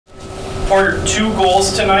scored 2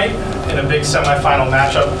 goals tonight in a big semifinal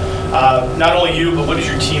matchup. Not only you, but what did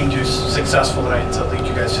your team do successful tonight to lead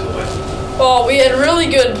you guys to the win? Well, we had really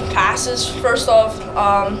good passes, first off,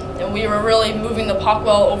 and we were really moving the puck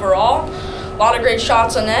well overall. A lot of great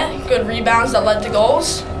shots on net, good rebounds that led to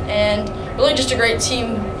goals, and really just a great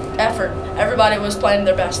team effort. Everybody was playing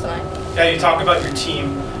their best tonight. Yeah, you talk about your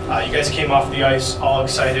team. You guys came off the ice all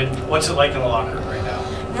excited. What's it like in the locker room right now?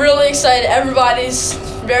 Really excited. Everybody's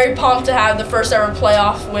very pumped to have the first ever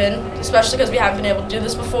playoff win, especially because we haven't been able to do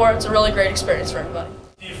this before. It's a really great experience for everybody.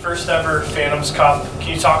 The first ever Phantoms Cup.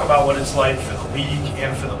 Can you talk about what it's like for the league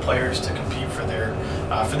and for the players to compete for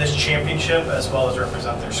this championship as well as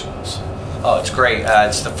represent their schools? Oh, it's great.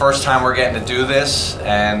 It's the first time we're getting to do this,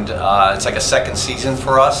 and it's like a second season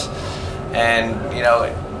for us. And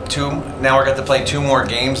now we're going to play 2 more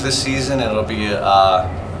games this season, and it'll be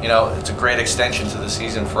it's a great extension to the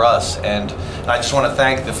season for us. And I just want to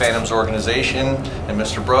thank the Phantoms organization and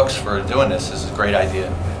Mr. Brooks for doing this. This is a great idea.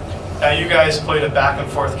 You guys played a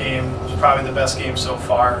back-and-forth game. It was probably the best game so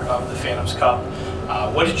far of the Phantoms Cup.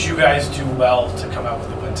 What did you guys do well to come out with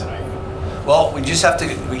the win tonight? Well, we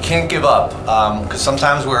can't give up, because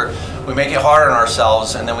sometimes we make it hard on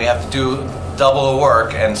ourselves, and then we have to do double the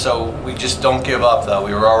work, and so we just don't give up though.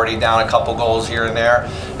 We were already down a couple goals here and there,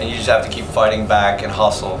 and you just have to keep fighting back and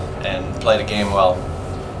hustle and play the game well.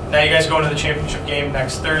 Now you guys go into the championship game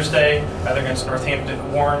next Thursday, either against Northampton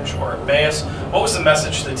Orange or Emmaus. What was the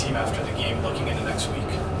message to the team after the game looking into next week?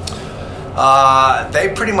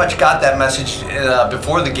 They pretty much got that message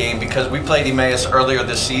before the game, because we played Emmaus earlier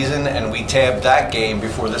this season, and we tabbed that game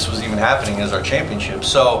before this was even happening as our championship.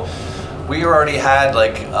 So we already had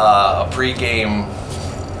like a pre-game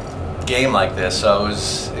game like this, so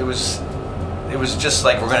it was just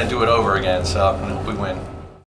like we're going to do it over again. So I hope we win.